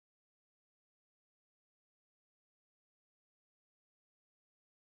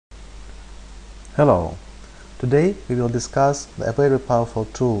Hello! Today we will discuss a very powerful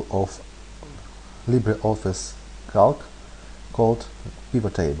tool of LibreOffice Calc called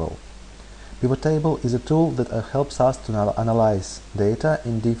Pivot Table. Pivot Table is a tool that helps us to analyze data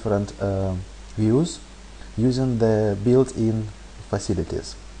in different views using the built-in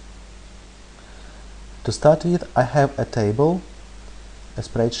facilities. To start with, I have a table, a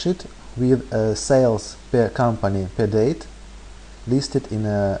spreadsheet with sales per company per date listed in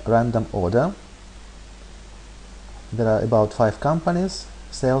a random order. There are about 5 companies,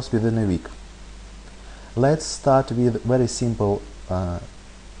 sales within a week. Let's start with very simple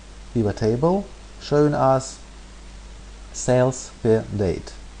pivot table showing us sales per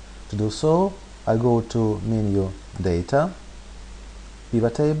date. To do so, I go to menu Data,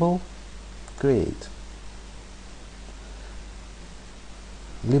 Pivot Table, Create.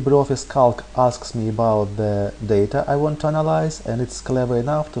 LibreOffice Calc asks me about the data I want to analyze, and it's clever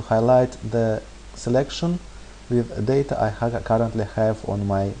enough to highlight the selection with data I currently have on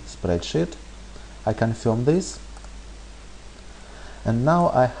my spreadsheet. I confirm this, and now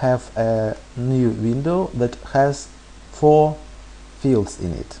I have a new window that has 4 fields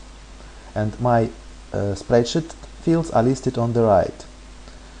in it, and my spreadsheet fields are listed on the right.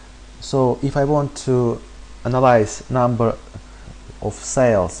 So if I want to analyze number of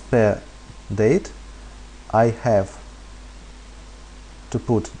sales per date, I have to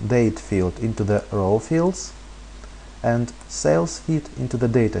put date field into the row fields and sales feed into the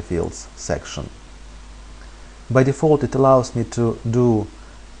data fields section. By default, it allows me to do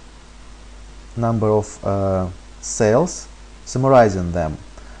number of sales, summarizing them.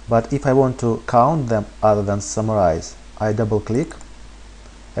 But if I want to count them other than summarize, I double click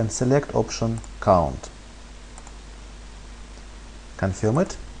and select option Count. Confirm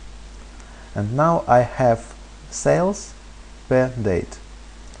it, and now I have sales per date,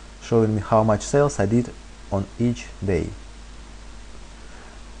 showing me how much sales I did on each day.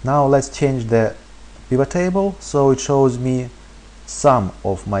 Now let's change the pivot table so it shows me sum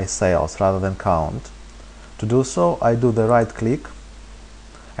of my sales rather than count. To do so, I do the right click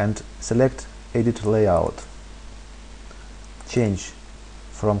and select Edit Layout, change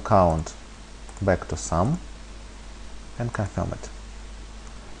from count back to sum, and confirm it.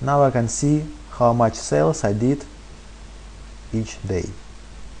 Now I can see how much sales I did each day.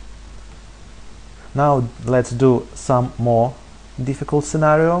 Now let's do some more difficult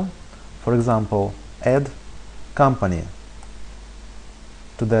scenario. For example, add company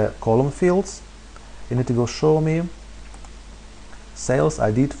to the column fields, and it will show me sales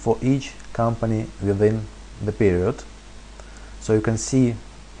I did for each company within the period. So you can see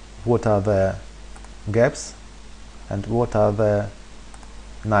what are the gaps and what are the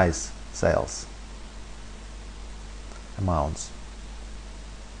nice sales amounts.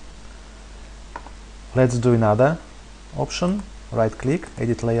 Let's do another option, right click,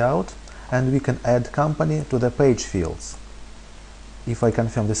 edit layout, and we can add company to the page fields. If I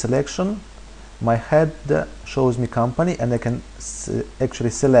confirm the selection, my head shows me company, and I can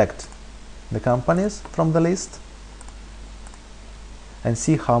actually select the companies from the list and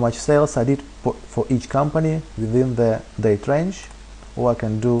see how much sales I did for each company within the date range, or I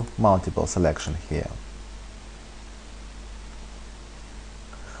can do multiple selection here.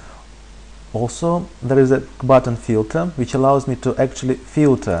 Also, there is a button filter which allows me to actually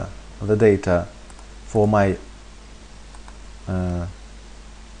filter the data for my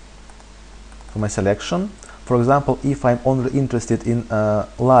selection. For example, if I'm only interested in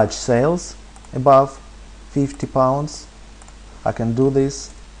large sales above £50, I can do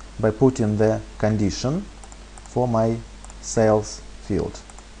this by putting the condition for my sales field.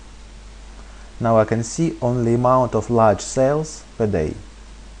 Now I can see only amount of large sales per day.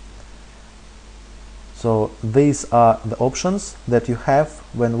 So these are the options that you have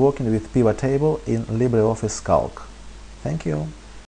when working with pivot table in LibreOffice Calc. Thank you.